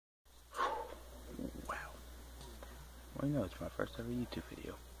Well, you know, it's my first ever YouTube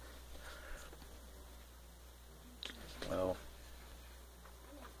video. Well,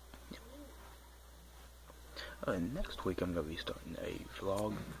 next week I'm going to be starting a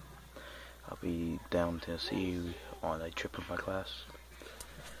vlog. I'll be down in Tennessee on a trip with my class.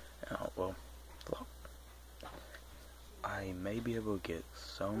 Well, I may be able to get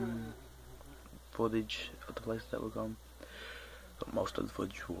some footage of the place that we're going, but most of the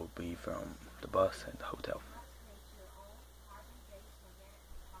footage will be from the bus and the hotel.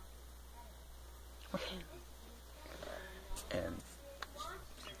 And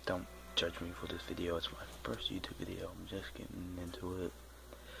don't judge me for this video, it's my first YouTube video, I'm just getting into it.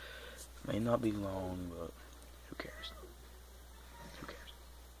 May not be long, but who cares? Who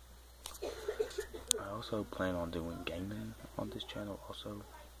cares? I also plan on doing gaming on this channel also.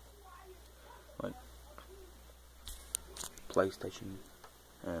 Like PlayStation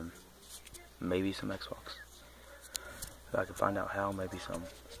and maybe some Xbox. If I can find out how, maybe some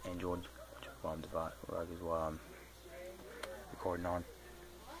Android, which is what I'm recording on.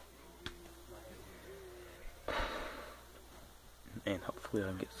 And hopefully I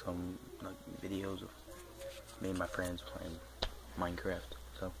can get some videos of me and my friends playing Minecraft.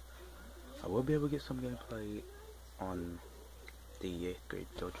 So I will be able to get some gameplay on the 8th grade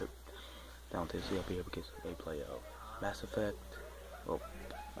field trip down to Tennessee. I'll be able to get some gameplay of Mass Effect. Well,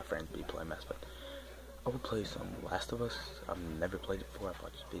 my friends be playing Mass Effect. I will play some Last of Us. I've never played it before. I've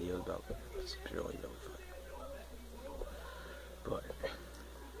watched videos about it. It's really fun. But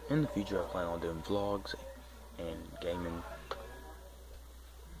in the future I plan on doing vlogs and gaming.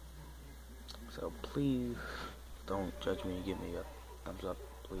 So please don't judge me, give me a thumbs up,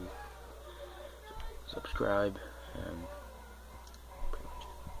 please. Subscribe and